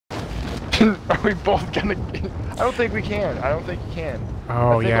Are we both gonna? I don't think we can. I don't think you can.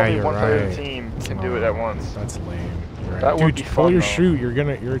 Oh I think yeah, only you're one player of right. the team can do it at once. That's lame. You're right. That would be Dude, pull fun, your though. chute.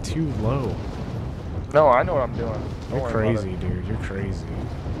 You're too low. No, I know what I'm doing. Don't You're worry crazy, about it. dude. You're crazy.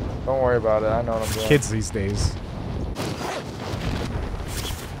 Don't worry about it. I know what I'm doing. Kids these days.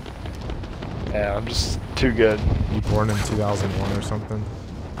 Yeah, I'm just too good. You born in 2001 or something?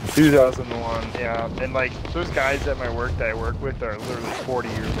 2001, yeah. And like, there's guys at my work that I work with that are literally 40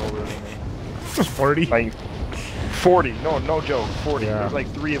 years older than me. 40? Like, 40. No joke. 40. Yeah. There's like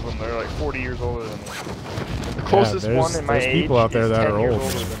 3 of them that are like 40 years older than me. The closest one in my there's age people out there is that 10 are years old.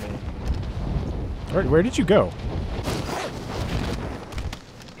 older than me. Where did you go?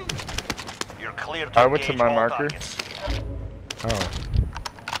 You're clear to I went to engage my all marker. targets. Oh.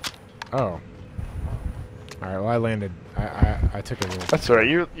 Oh. Alright, well I landed. I took a little. That's alright.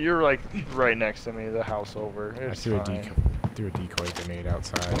 You're like right next to me, the house over. I It's threw fine. a decoy grenade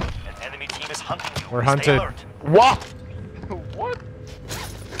outside. An enemy team is hunting you. We're Stay hunted. alert. What? What?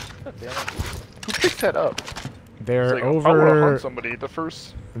 God damn it. Who picked that up? They're It's like, I wanna over. hunt somebody. The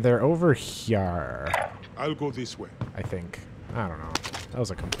first. They're over here. I'll go this way. I think. I don't know. That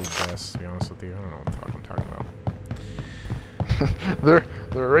was a complete guess, to be honest with you. I don't know what the fuck I'm talking about.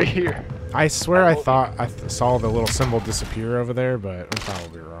 they're right here. I swear I thought I saw the little symbol disappear over there, but I'm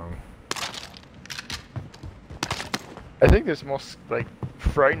probably wrong. I think this most like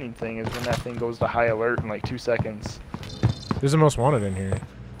frightening thing is when that thing goes to high alert in like 2 seconds. There's the most wanted in here.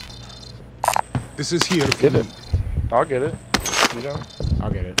 This is here. Get it. I'll get it. You know.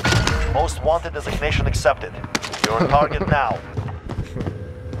 I'll get it. Most wanted designation accepted. You're on target now.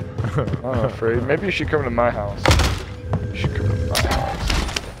 I'm afraid. Maybe you should come to my house. You should come to my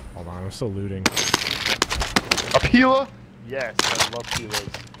house. Hold on, I'm still looting. A Pila? Yes, I love Pilas.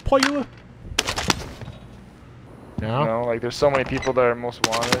 Pila. No? You know, like there's so many people that are most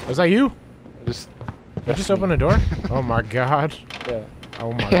wanted. Was that you? Just. You just opened a door? Oh my god. Yeah.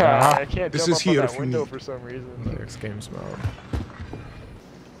 Oh my Yeah, I god. can't This jump is up on here that if you window need. for some reason. Next game's mode.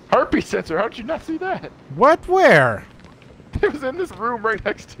 Heartbeat sensor, how'd you not see that? What? Where? It was in this room right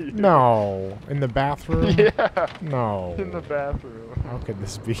next to you. No. In the bathroom? Yeah. No. In the bathroom. How could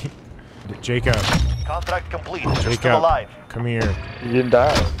this be? Jacob. Contract complete. You're still Jacob. alive. Come here. You didn't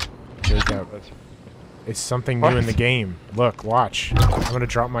die. Jacob. That's- It's something What? new in the game. Look, watch. I'm gonna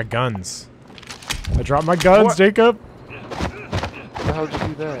drop my guns. I dropped my guns, What? Jacob! How the hell did you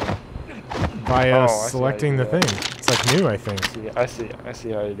do that? By Oh, I see how selecting you the do that. thing. It's like new, I think. I see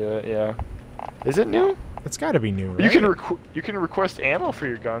how you do it. Yeah. Is it new? It's gotta be new, right? You can request ammo for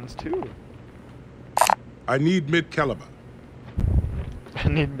your guns too. I need mid caliber. I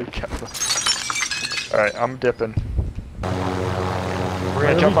need mid caliber. All right, I'm dipping. We're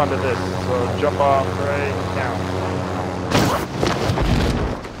gonna jump onto this. So jump off right now.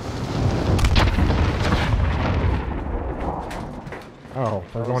 Oh,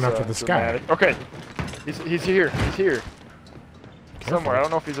 we're That going was, after the sky. dramatic. Okay, he's here. He's here. Somewhere. I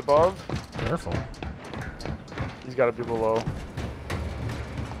don't know if he's above. Careful. He's got to be below.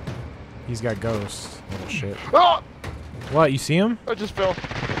 He's got ghosts. Little shit. Oh! What, you see him? I just fell.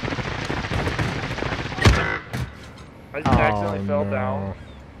 I accidentally fell down.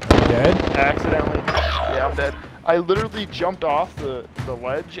 Are you dead? Accidentally. Yeah, I'm dead. I literally jumped off the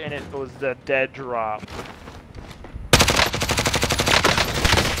ledge and it was the dead drop.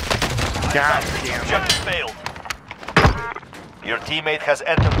 God damn it. Objective failed. Your teammate has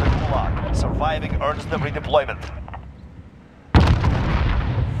entered the gulag. Surviving earns them redeployment.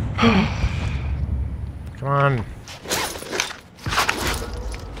 Come on.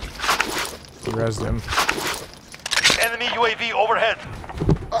 Res him. Enemy UAV overhead.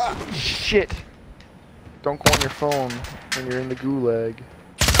 Shit. Don't go on your phone when you're in the gulag.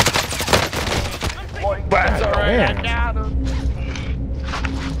 That's alright, I damn. got him.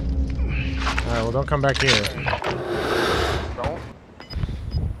 Alright, well don't come back here. Don't.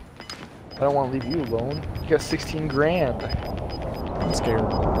 I don't want to leave you alone. You got 16 grand. I'm scared.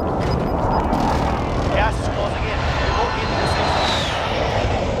 Gas is closing in. Locate the safe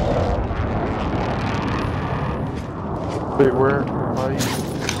zone. Wait, where are you?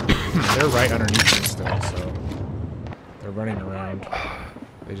 They're right underneath me still, so they're running around.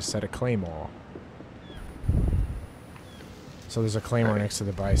 They just set a claymore. So there's a claymore next to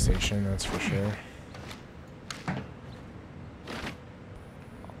the buy station, that's for sure.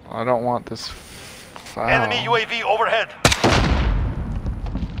 I don't want this file. Enemy UAV overhead.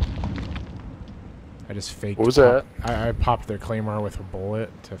 I just faked. What was that? I popped their claymore with a bullet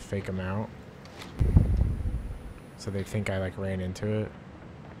to fake them out. So they think I like ran into it.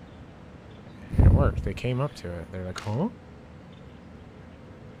 And it worked. They came up to it. They're like, huh?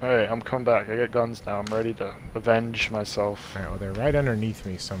 Alright, I'm coming back. I got guns now. I'm ready to avenge myself. Alright, well, they're right underneath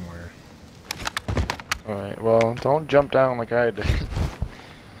me somewhere. Alright, well, don't jump down like I did. Well,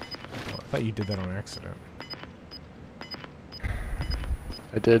 I thought you did that on accident.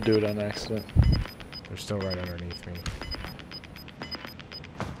 I did do it on accident. They're still right underneath me.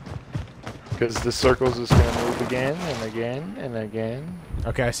 Because the circle's just gonna move again and again and again.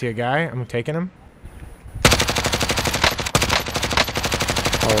 Okay, I see a guy. I'm taking him.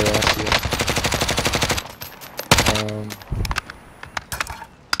 Oh yeah, I see it.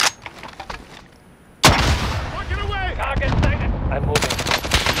 I'm moving.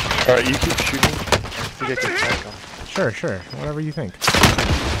 Alright, you keep shooting. I think I can track him. Sure. Whatever you think.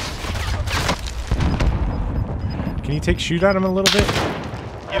 Can you take shoot at him a little bit?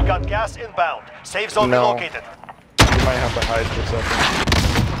 You've got gas inbound. Safe zone No. relocated. You might have to hide for a second.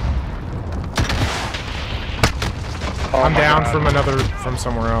 Oh I'm my down God. from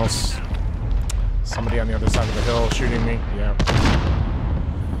somewhere else. Somebody on the other side of the hill shooting me. Yeah.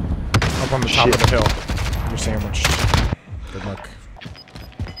 Up on the top of the hill. You're sandwiched. Good luck.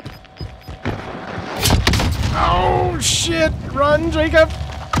 Oh shit! Run, Jacob!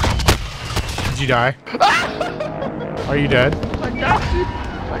 Did you die? Are you dead? I got you!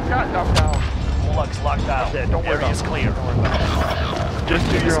 I'm down. Gulag's locked down. Yeah, don't worry Area is about clear. Just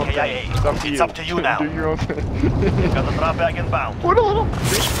do your own KIA. thing. It's up to you. It's up to you now. Do your own thing. Got the drop bag inbound. What a little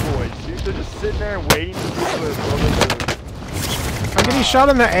bitch boys, dude. They're just sitting there waiting for people to throw their... I'm getting shot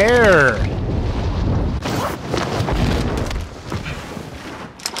in the air!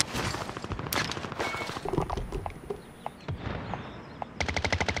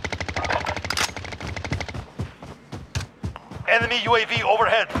 Enemy UAV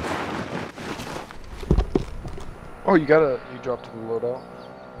overhead. Oh, you dropped to the loadout?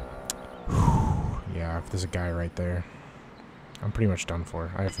 Yeah, if there's a guy right there. I'm pretty much done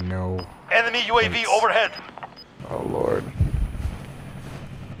for. I have no... Enemy UAV points. overhead. Oh, Lord.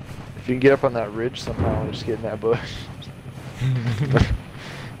 If you can get up on that ridge somehow and just get in that bush.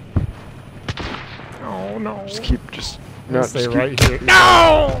 Oh no. No, Stay just right keep, here.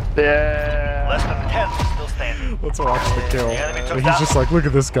 No! Yeah! Less than 10 still standing. Let's watch the kill. The enemy took He's down. just like, look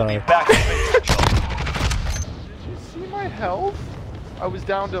at this guy. Back to base control. Did you see my health? I was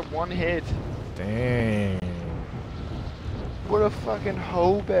down to one hit. Dang. What a fucking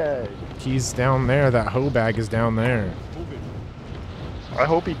hoe bag. He's down there. That hoe bag is down there. I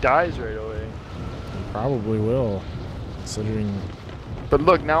hope he dies right away. He probably will. Considering... But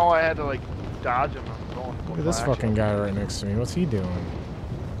look, now I had to like dodge him. I'm going Look at this fucking guy right next to me. What's he doing?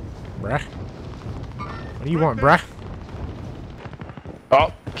 Bruh. What do you want, bruh?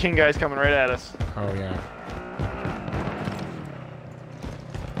 Oh, King guy's coming right at us. Oh, yeah.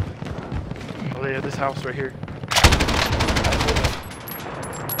 Oh, they have this house right here.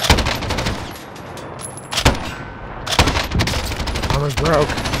 Armor's broke.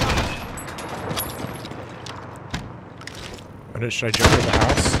 Should I jump into the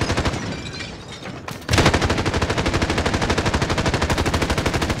house?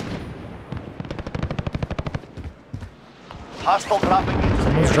 Hostile dropping into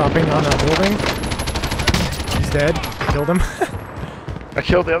Someone's dropping on that building. He's dead. Killed him. I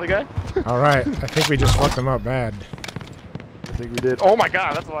killed the other guy? Alright, I think we just fucked them up bad. I think we did. Oh my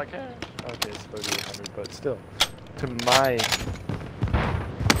god, that's all I can. Okay, it's supposed to be 100, but still. To my...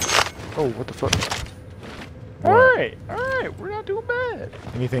 Oh, what the fuck? Alright, we're not doing bad.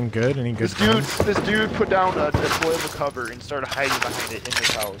 Anything good? Any good This dude put down a deployable cover and started hiding behind it in his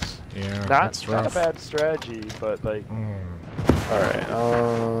house. Yeah, Not a rough. bad strategy, but like... Alright,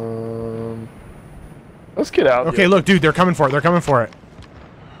 let's get out. Okay, look, dude, they're coming for it. They're coming for it.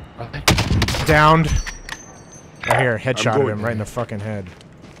 Downed. Right here, headshotted him right in the fucking head.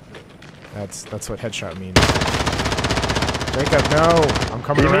 That's what headshot means. Jacob, no! I'm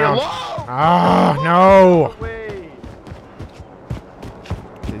coming around. Ah, no! Wait.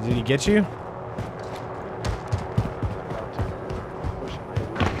 Did he get you?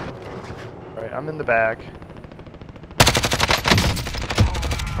 Alright, I'm in the back.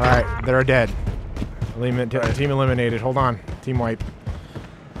 Alright, they're dead. Team eliminated. Hold on. Team wipe.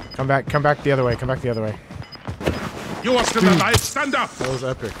 Come back the other way. Come back the other way. You are still alive. Stand up. That was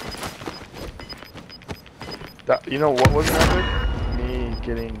epic. You know what was epic? Me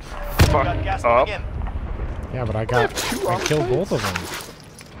getting fucked gas up. moving in. Yeah, but I killed both of them.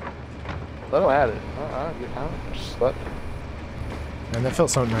 Let him at it. I just let. And that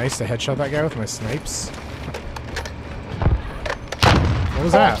felt so nice to headshot that guy with my snipes. What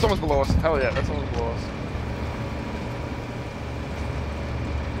was that? Someone's below us. Hell yeah, that's someone's below us.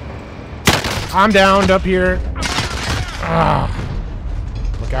 I'm downed up here. Ah.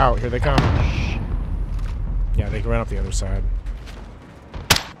 Scout, here they come. Yeah, they can run up the other side.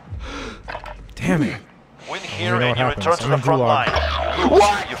 Damn it. Win here know and what you happens. return to I'm the in front gulag. line.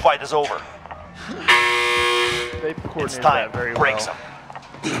 Lose, your fight is over. They It's coordinated time. that very Break well.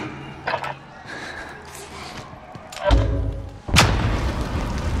 some.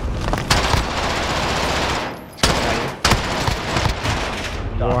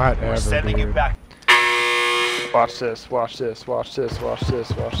 Whatever, We're sending you dude. back. Watch this, watch this, watch this, watch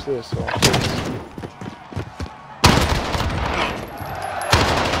this, watch this, watch this.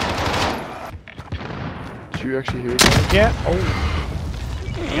 Did you actually hear that? Yeah. Oh,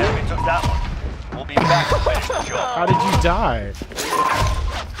 The enemy took that one. We'll be back to finish the job. how did you die?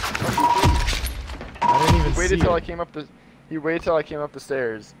 I didn't even He see waited till it. I came up the. He waited till I came up the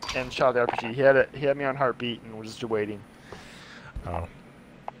stairs and shot the RPG. He had me on heartbeat and was just waiting. Oh.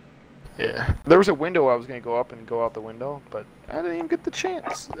 Yeah. There was a window I was gonna go up and go out the window, but I didn't even get the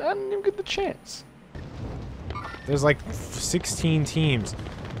chance. I didn't even get the chance. There's like 16 teams.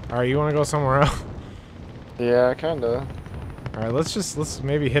 Alright, you wanna go somewhere else? Yeah, kinda. Alright, let's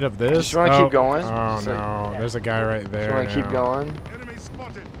maybe hit up this. Just wanna keep going? Oh Just like- no, there's a guy right Do there. you wanna keep now. going? Enemy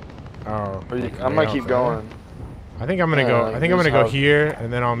spotted. Oh. Or you, okay, I might out keep there. going. I think I'm gonna go. Yeah, I think I'm gonna there's go house. here,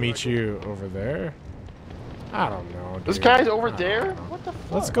 and then I'll meet you over there. I don't know. This dude. guy's I over don't there? know. What the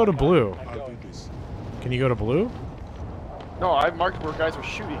fuck? Let's go to blue. I'll do this. Can you go to blue? No, I marked where guys were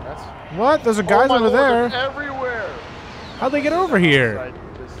shooting. That's. What? There's a Oh guys my over Lord, there. they're everywhere. How'd they get over here? Outside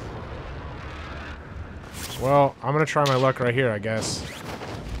this- Well, I'm gonna try my luck right here, I guess.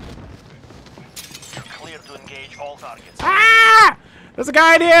 Clear to engage all targets. Ah! There's a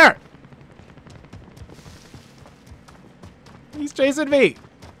guy in here. He's chasing me.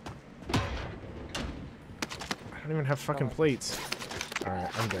 I don't even have fucking plates. All right,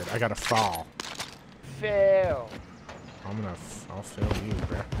 I'm good. I gotta fall. Fail. I'll fail you,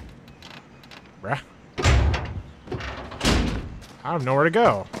 bruh. I have nowhere to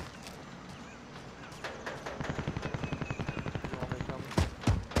go.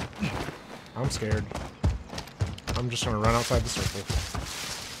 I'm scared. I'm just gonna run outside the circle.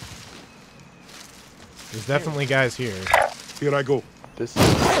 There's definitely guys here. Here I go. This is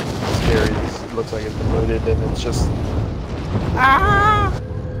scary. This looks like it's been loaded and it's just. Ah!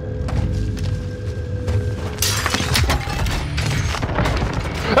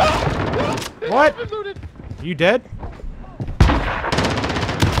 What? You dead?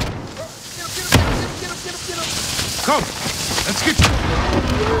 Come. Let's get you.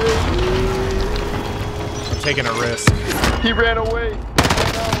 I'm taking a risk. He ran away.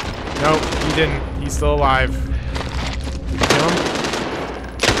 Nope, he didn't. He's still alive. Did you kill him?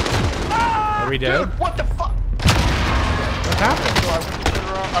 Are we dead? Dude, what the fuck? What happened? So I went to turn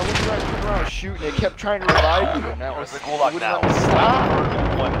around. I went to try to turn around and shoot, and it kept trying to revive me. And that was The gulag wouldn't now. let me stop.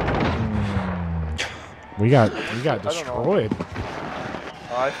 We got don't know. destroyed.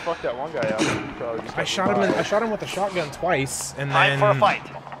 I fucked that one guy up. He probably just I got shot him. revived. I shot him with a shotgun twice, and Time then for a fight.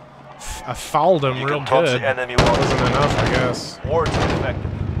 I fouled him You real can touch good. the enemy That once. wasn't enough, I guess. Words are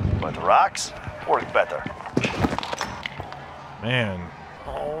effective, but rocks work better. Man.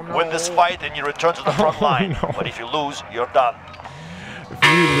 Oh no. Win this fight and you return to the front Oh, line. no. But if you lose, you're done. If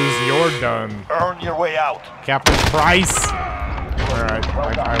you lose, you're done. Earn your way out. Captain Price. All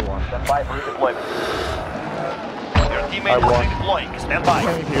right, I won. Stand by for redeployment. Your I teammate is won. redeploying. Stand I by.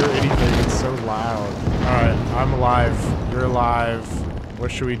 can't hear anything. It's so loud. All right, I'm alive. You're alive.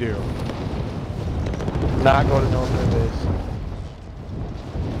 What should we do? Not go to military base.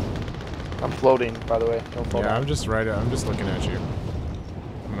 I'm floating, by the way. Don't float. Yeah, I'm just looking at you.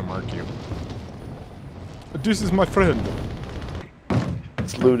 I'm gonna mark you. This is my friend.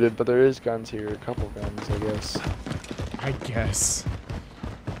 It's looted, but there is guns here. A couple guns, I guess. I guess.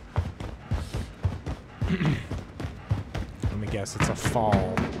 Let me guess. It's a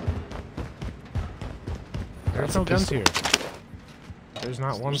fall. There's That's a no guns pistol. here. There's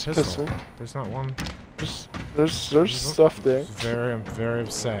not one There's a pistol. pistol. There's not one. There's stuff there. I'm very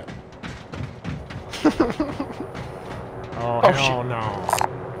upset. Oh, Oh, hell no.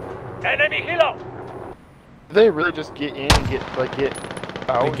 Enemy helo. Did they really just get in and get out? They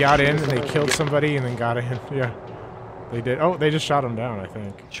got shoot in and they someone killed get- somebody and then got in. Yeah. They did. Oh, they just shot him down, I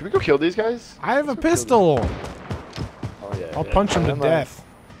think. Should we go kill these guys? I have a Let's go kill pistol! them. Oh yeah. I'll yeah. punch him to I'm death.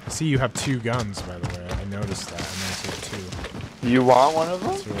 I see you have 2 guns, by the way. I noticed that. I noticed you have 2. You want one of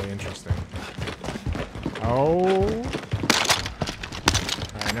them? It's really interesting. Oh.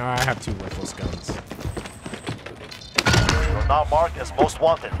 Alright, now I have 2 worthless guns. You're now marked as most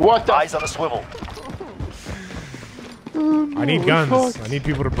wanted. What the- Eyes on a swivel. I need guns. I need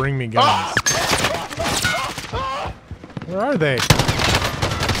people to bring me guns. Where are they?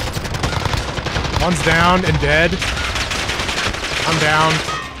 One's down and dead. I'm down.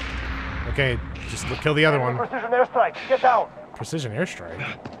 Okay, just kill the other one. Precision airstrike. Get down. Precision airstrike.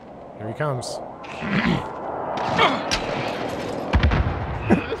 Here he comes.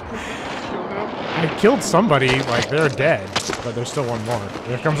 I killed somebody, like they're dead, but there's still one more.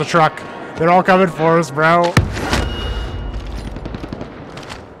 Here comes a truck. They're all coming for us, bro.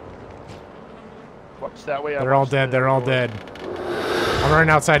 Watch that way. They're all dead. They're all dead. I'm running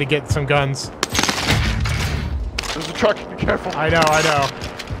outside to get some guns. There's a truck. Be careful. I know.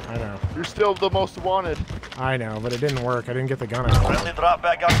 You're still the most wanted. I know, but it didn't work. I didn't get the gun out. Friendly drop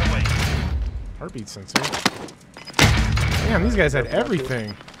back on the way. Heartbeat sensor. Damn, these guys had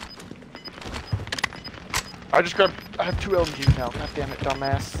everything. I have 2 LMGs now. God damn it,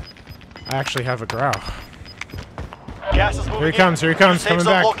 dumbass. I actually have a growl. Gas is moving. Here he comes. Here he comes. Safe Coming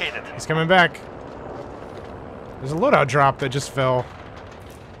zone back. located. He's coming back. There's a loadout drop that just fell.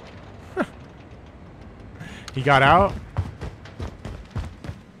 He got out.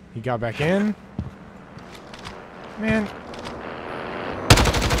 He got back in. Man.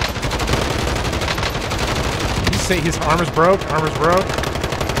 His armor's broke. Armor's broke.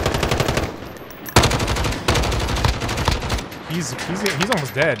 He's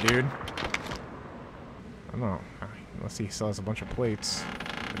almost dead, dude. I don't know. Unless he still has a bunch of plates.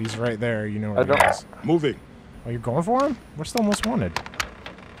 But he's right there. You know where he is. Moving. Oh, you're going for him? We're still most wanted.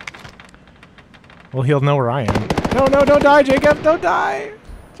 Well, he'll know where I am. No, no, don't die, Jacob! Don't die!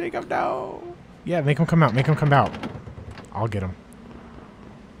 Jacob, no! Yeah, make him come out. Make him come out. I'll get him.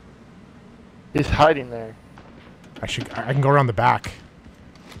 He's hiding there. I can go around the back.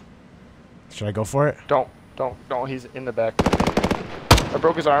 Should I go for it? Don't. He's in the back. I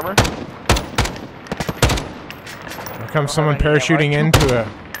broke his armor. Here comes someone parachuting into a...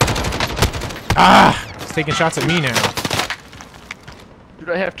 Ah! He's taking shots at me now. Dude,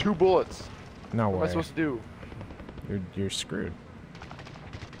 I have 2 bullets. No way. What am I supposed to do? You're screwed.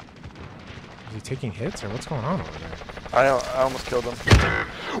 Is he taking hits or what's going on over there? I almost killed him.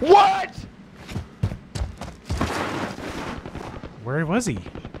 What? Where was he?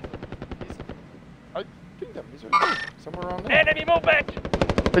 I think that he's right there. Somewhere around there. Enemy movement.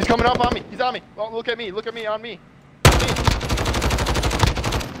 He's coming up on me. He's on me. Oh, look at me. Look at me. On me.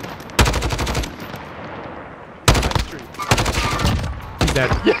 He's dead.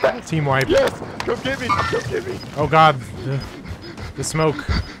 Yes. Team wipe. Yes. Come get me. Come get me. Oh god. The smoke.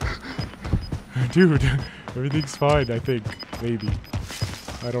 Dude, everything's fine, I think. Maybe.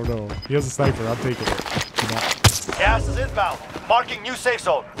 I don't know. He has a sniper. I'm taking it. Gas is inbound. Marking new safe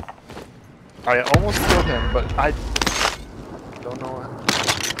zone. I almost killed him, but I don't know.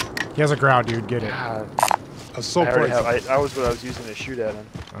 He has a growl, dude. Get it. God. Assault I rifle. was what I was using to shoot at him.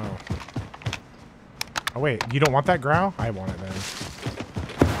 Oh. Oh wait, you don't want that growl? I want it then.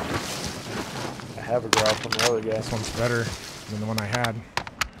 I have a growl from the other guy. This one's better than the one I had.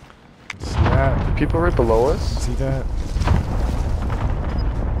 See that? People right below us? See that?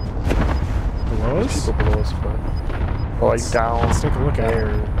 Below us? People below us, but like down. Let's take a look at there.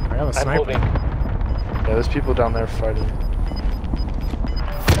 it. I got a sniper. Yeah, there's people down there fighting.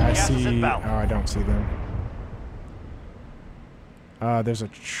 I see. Oh, I don't see them. There's a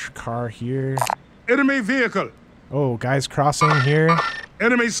car here. Enemy vehicle. Oh, guys crossing here.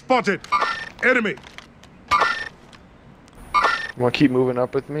 Enemy spotted. Enemy. You want to keep moving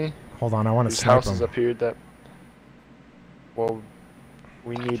up with me? Hold on, I want to These snipe houses them. up here that. Well,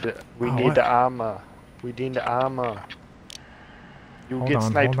 we need the what? armor. We need the armor. You Hold get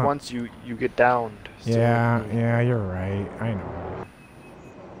on, sniped hold on. once, you get downed. Still Yeah, with me. yeah, you're right. I know.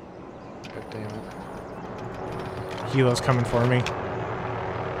 God damn it. Kilo's coming for me.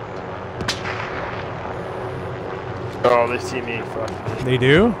 Oh, they see me. Fuck me. They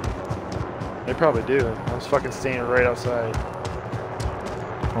do? They probably do. I was fucking standing right outside.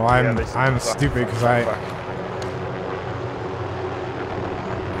 Well, Yeah, they see me. I'm Fuck, stupid because fuck, I... fuck.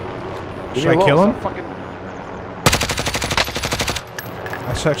 Should I kill him? Fucking...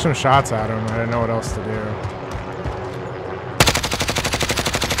 I shot some shots at him. I didn't know what else to do.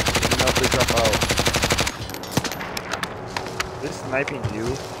 They jump out. This sniping you.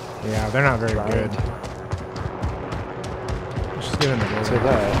 Yeah, they're not very Right. good. Let's just get in the Don't say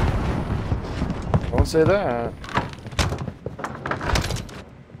building. that. Don't say that.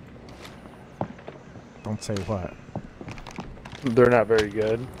 Don't say what. They're not very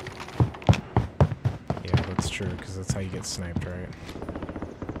good. Yeah, that's true, because that's how you get sniped, right?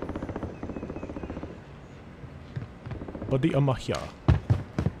 Buddy Amahya.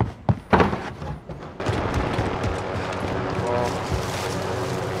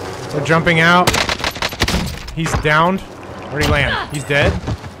 They're jumping out. He's downed. Where'd he land? He's dead?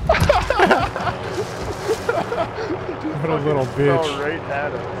 What a little bitch. Fell right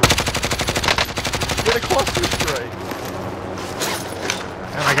at him. Get a cluster strike.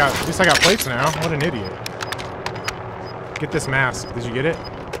 And at least I got plates now. What an idiot. Get this mask. Did you get it?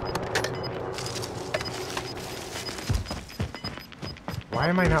 Why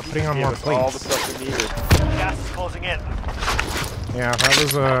am I not putting on more plates? All the stuff we needed. Gas is closing in. Yeah,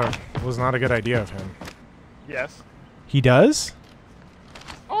 that was not a good idea of him. Yes. He does?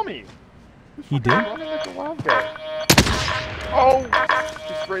 Oh me. He did? Running like a wild guy. Oh,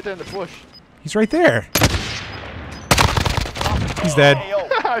 he's right there in the bush. He's right there. He's dead. Hey, yo.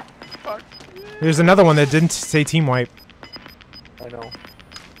 Fuck. There's another one that didn't say team wipe. I know.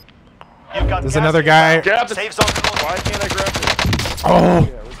 You've got There's gas another guy. inbound. Grab the Safe zone closing. Why can't I grab it? Oh! Yeah,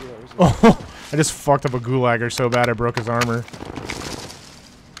 where's it? Oh! I just fucked up a gulagger so bad I broke his armor.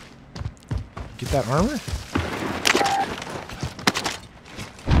 Get that armor?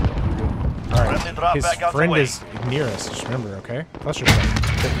 Friendly drop Alright, his back out the friend way. is near us, just remember, okay? Plus your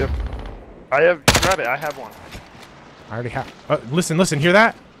friend. Yep. I have. Grab it. I have one. I already have. Listen, hear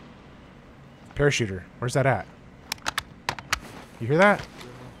that? Parachuter. Where's that at? You hear that?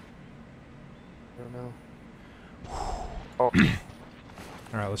 I don't know. Oh.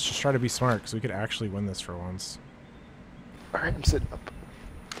 Alright, let's just try to be smart, because we could actually win this for once. All right, I'm sitting up.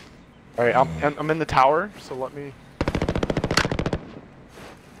 All right, I'm in the tower, so let me.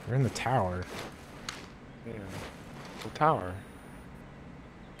 You're in the tower. Yeah. The tower.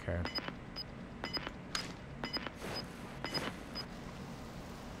 Okay.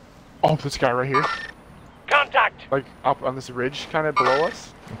 Oh, this guy right here. Contact! Like up on this ridge, kind of below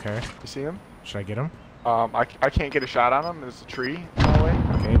us. Okay. You see him? Should I get him? I can't get a shot on him. There's a tree in my way.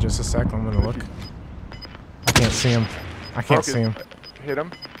 Okay, just a sec. I'm gonna look. I can't see him. I can't see him. Hit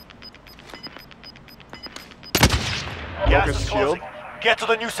him. Gas his is shield. closing. Get to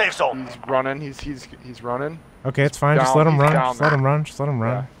the new safe zone. He's running. He's running. Okay, it's fine. Just Down, let him he's run. down Just let there. him run. Just let him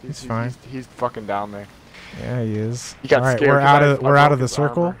run. Yeah, He's fine. He's fucking down there. Yeah, he is. He got All right, scared we're 'cause out I of broke the his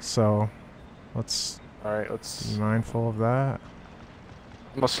circle, armor. so let's All right, let's. be mindful of that.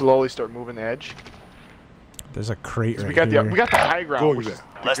 I'm gonna slowly start moving the edge. There's a crate right We got here. the high ground. Going Which there. is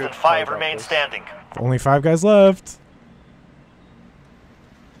Less good than 5 about remain this. standing. Only 5 guys left.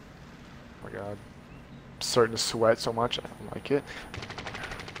 Oh my god, I'm starting to sweat so much. I don't like it.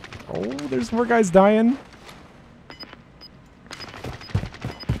 Oh, there's more guys dying.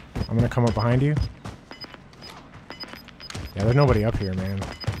 I'm gonna come up behind you. Yeah, there's nobody up here, man.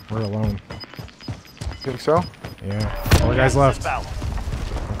 We're alone. Think so? Yeah, more guys Gas is left. inbound.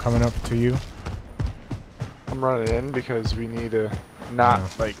 I'm coming up to you. I'm running in because we need to not Yeah.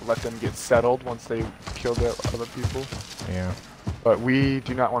 like let them get settled once they kill the other people. Yeah. But we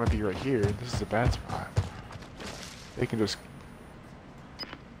do not want to be right here. This is a bad spot. They can just.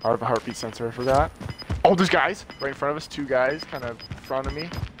 I have a heartbeat sensor. I forgot. Oh, there's guys right in front of us. 2 guys, kind of in front of me.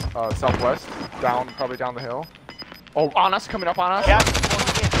 Southwest, probably down the hill. Oh, on us, coming up on us. Gas is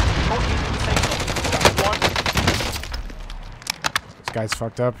closing in. Go into the safe zone. Got one. This guy's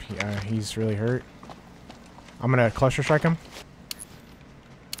fucked up. He's really hurt. I'm gonna cluster strike him.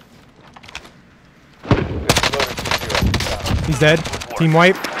 He's dead. Team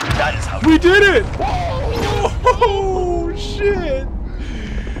wipe. That is how We did it! Oh, shit!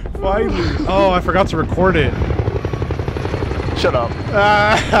 Finally. Oh, I forgot to record it. Shut up.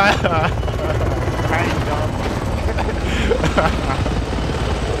 I ain't dumb.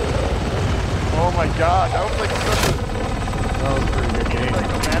 Oh my god, that was like such a. That was a pretty good game. Like a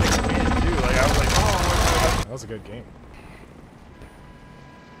manic speed too. Like I was like, oh. That was a good game.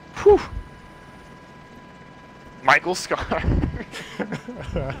 Whew. Michael Scar. I'm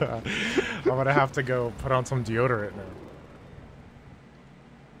gonna have to go put on some deodorant now.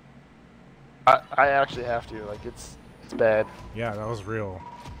 I actually have to. Like it's bad. Yeah, that was real.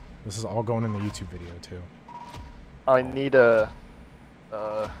 This is all going in the YouTube video too. I need to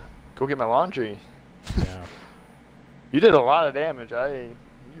go get my laundry. Yeah. You did a lot of damage. You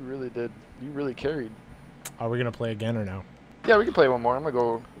really did. You really carried. Are we gonna play again or no? Yeah, we can play one more. I'm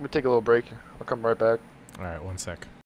gonna take a little break. I'll come right back. All right, 1 sec.